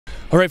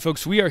All right,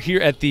 folks, we are here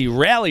at the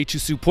rally to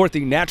support the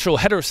natural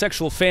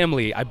heterosexual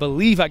family. I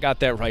believe I got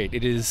that right.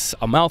 It is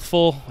a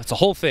mouthful. It's a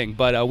whole thing,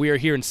 but we are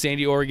here in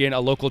Sandy, Oregon. A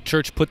local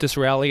church put this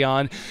rally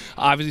on.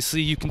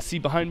 Obviously, you can see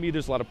behind me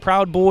there's a lot of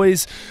Proud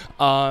Boys.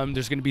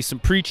 There's going to be some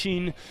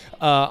preaching.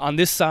 On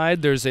this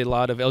side, there's a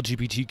lot of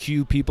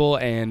LGBTQ people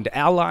and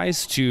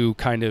allies to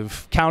kind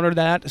of counter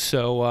that.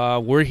 So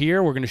we're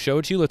here. We're going to show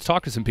it to you. Let's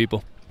talk to some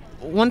people.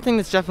 One thing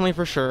that's definitely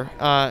for sure,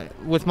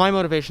 with my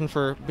motivation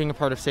for being a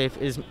part of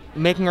SAFE, is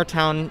making our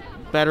town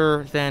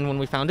better than when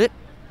we found it.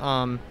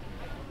 And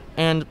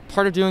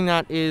part of doing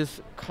that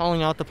is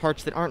calling out the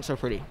parts that aren't so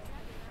pretty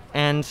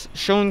and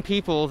showing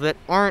people that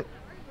aren't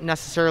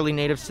necessarily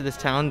natives to this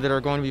town that are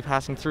going to be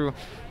passing through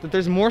that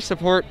there's more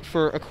support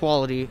for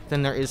equality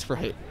than there is for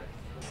hate.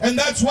 And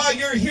that's why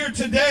you're here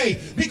today,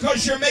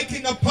 because you're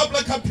making a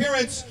public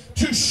appearance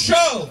to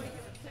show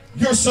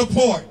your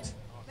support,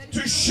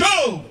 to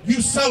show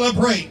you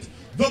celebrate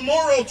the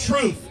moral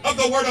truth of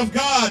the Word of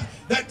God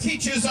that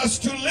teaches us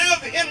to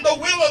live in the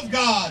will of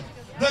God,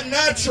 the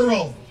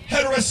natural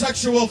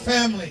heterosexual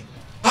family.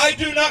 I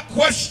do not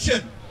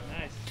question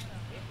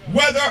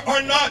whether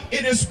or not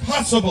it is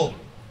possible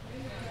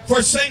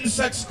for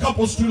same-sex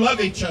couples to love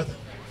each other.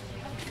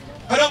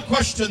 I don't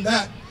question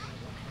that.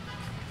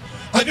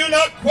 I do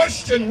not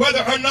question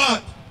whether or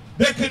not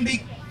there can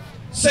be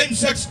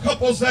same-sex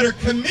couples that are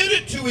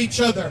committed to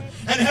each other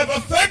and have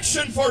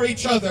affection for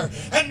each other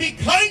and be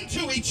kind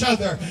to each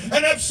other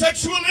and have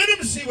sexual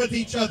intimacy with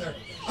each other.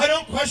 I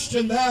don't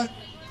question that.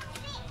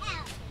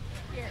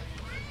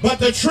 But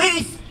the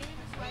truth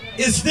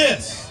is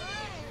this.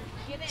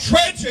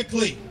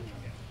 Tragically,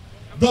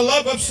 the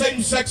love of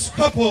same-sex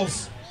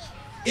couples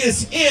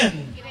is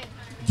in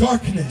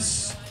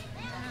darkness.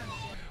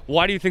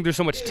 Why do you think there's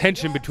so much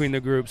tension between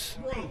the groups?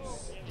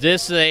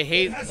 They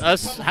hate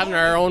us having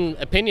our own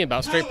opinion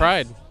about straight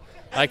pride.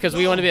 Because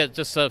we want to be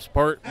just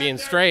support being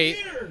straight.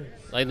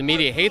 Like, the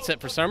media hates it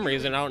for some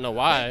reason. I don't know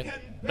why.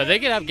 But they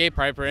can have gay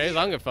pride parades.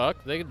 I don't give a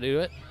fuck. They can do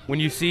it. When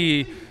you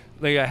see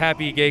like a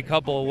happy gay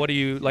couple, what do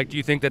you like? Do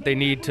you think that they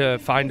need to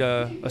find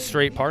a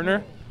straight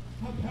partner?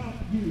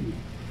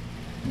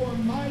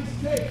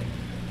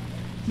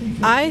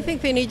 I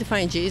think they need to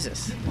find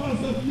Jesus.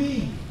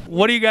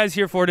 What are you guys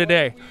here for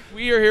today?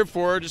 We are here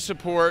to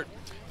support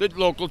the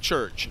local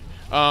church.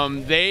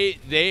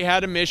 They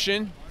had a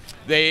mission.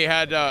 They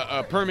had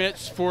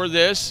permits for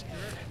this,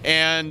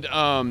 and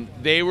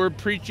they were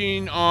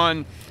preaching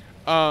on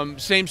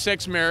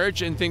same-sex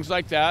marriage and things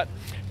like that.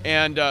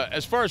 And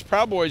as far as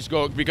Proud Boys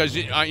go, because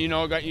you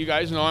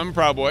guys know I'm a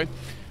Proud Boy,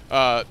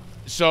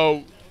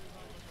 so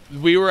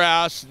we were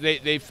asked.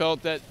 They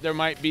felt that there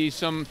might be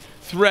some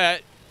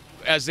threat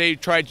as they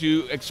tried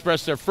to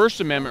express their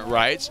First Amendment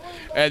rights.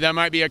 That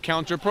might be a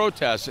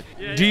counter-protest.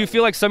 Do you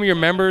feel like some of your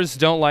members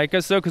don't like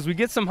us, though? Because we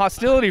get some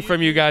hostility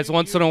from you guys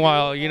once in a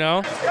while, you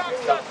know?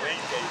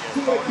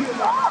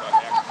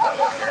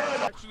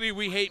 Actually,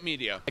 we hate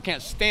media. I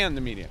can't stand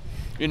the media.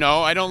 You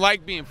know, I don't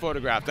like being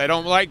photographed. I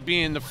don't like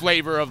being the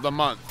flavor of the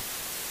month.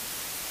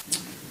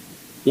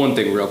 One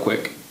thing real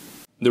quick.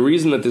 The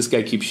reason that this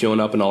guy keeps showing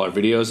up in all our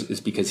videos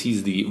is because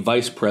he's the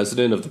vice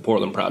president of the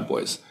Portland Proud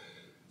Boys.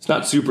 It's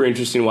not super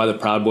interesting why the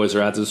Proud Boys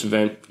are at this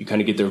event. You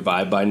kind of get their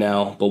vibe by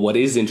now. But what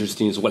is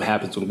interesting is what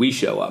happens when we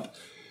show up.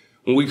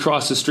 When we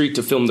crossed the street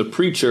to film The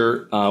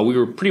Preacher, we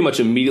were pretty much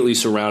immediately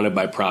surrounded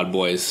by Proud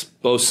Boys.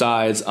 Both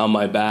sides, on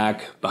my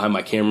back, behind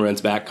my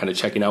cameraman's back, kind of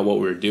checking out what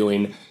we were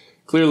doing.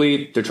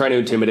 Clearly, they're trying to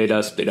intimidate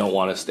us. They don't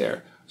want us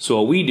there. So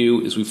what we do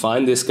is we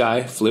find this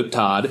guy, Flip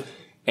Todd,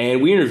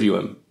 and we interview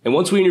him. And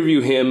once we interview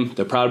him,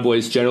 the Proud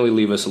Boys generally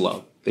leave us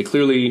alone. They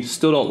clearly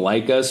still don't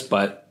like us,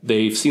 but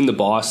they've seen the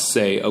boss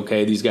say,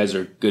 okay, these guys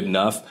are good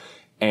enough,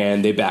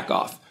 and they back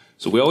off.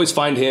 So we always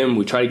find him,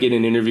 we try to get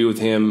an interview with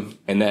him,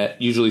 and that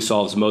usually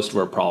solves most of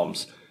our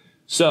problems.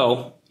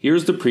 So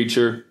here's the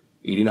preacher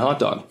eating a hot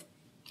dog.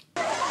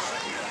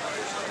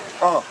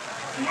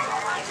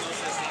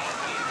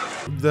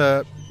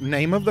 The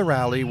name of the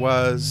rally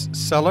was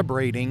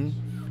Celebrating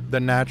the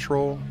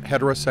Natural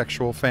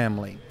Heterosexual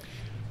Family.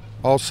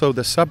 Also,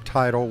 the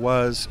subtitle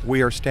was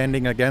We Are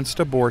Standing Against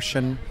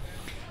Abortion,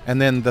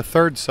 and then the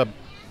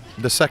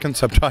second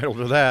subtitle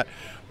to that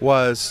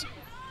was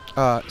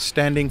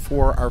Standing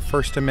for Our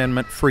First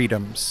Amendment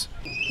Freedoms.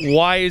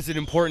 Why is it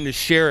important to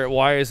share it?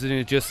 Why isn't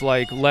it just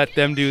like let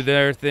them do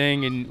their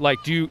thing? And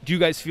like, do you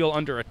guys feel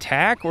under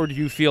attack, or do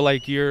you feel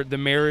like the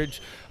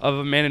marriage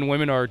of men and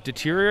women are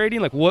deteriorating?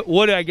 Like,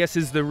 what I guess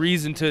is the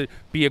reason to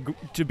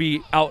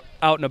be out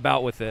and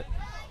about with it?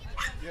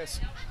 Yes.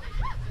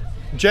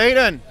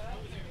 Jaden.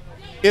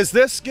 Is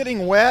this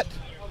getting wet?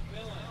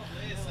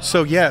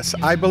 So yes,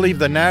 I believe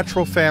the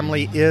natural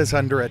family is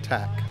under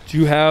attack. Do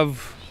you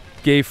have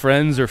gay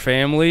friends or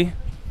family?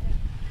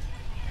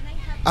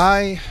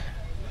 I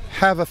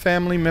have a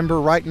family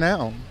member right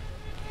now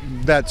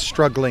that's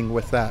struggling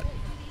with that.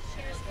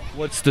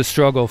 What's the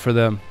struggle for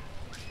them?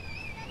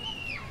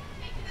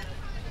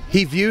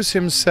 He views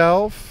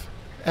himself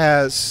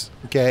as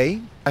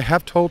gay. I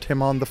have told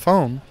him on the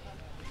phone,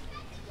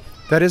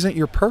 that isn't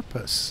your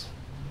purpose.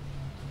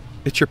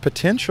 It's your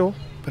potential,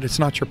 but it's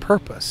not your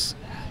purpose.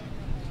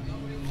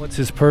 What's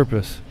his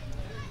purpose?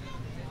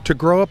 To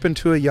grow up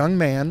into a young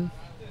man,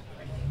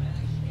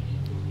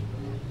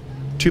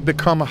 to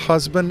become a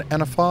husband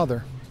and a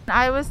father.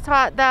 I was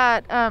taught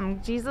that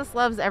Jesus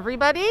loves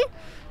everybody,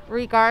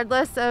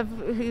 regardless of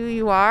who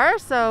you are.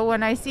 So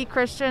when I see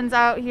Christians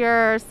out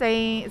here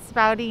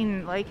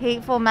spouting like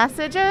hateful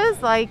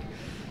messages, like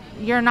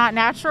you're not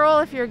natural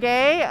if you're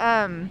gay,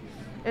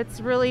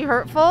 it's really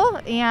hurtful.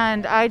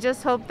 And I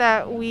just hope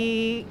that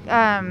we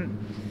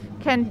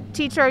can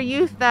teach our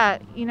youth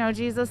that, you know,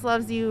 Jesus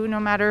loves you no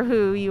matter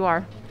who you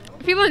are.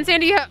 People in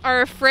Sandy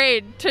are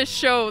afraid to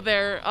show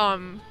their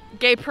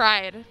gay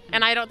pride,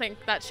 and I don't think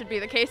that should be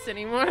the case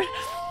anymore.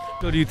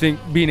 So do you think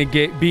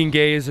being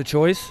gay is a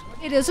choice?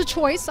 It is a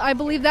choice. I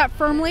believe that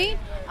firmly.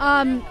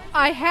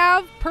 I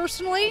have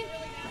personally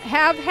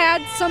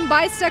had some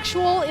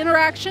bisexual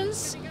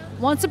interactions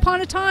once upon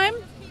a time,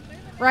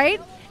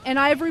 right? And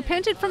I've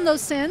repented from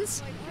those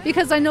sins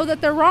because I know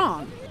that they're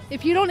wrong.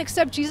 If you don't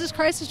accept Jesus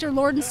Christ as your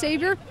Lord and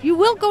Savior, you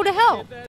will go to hell.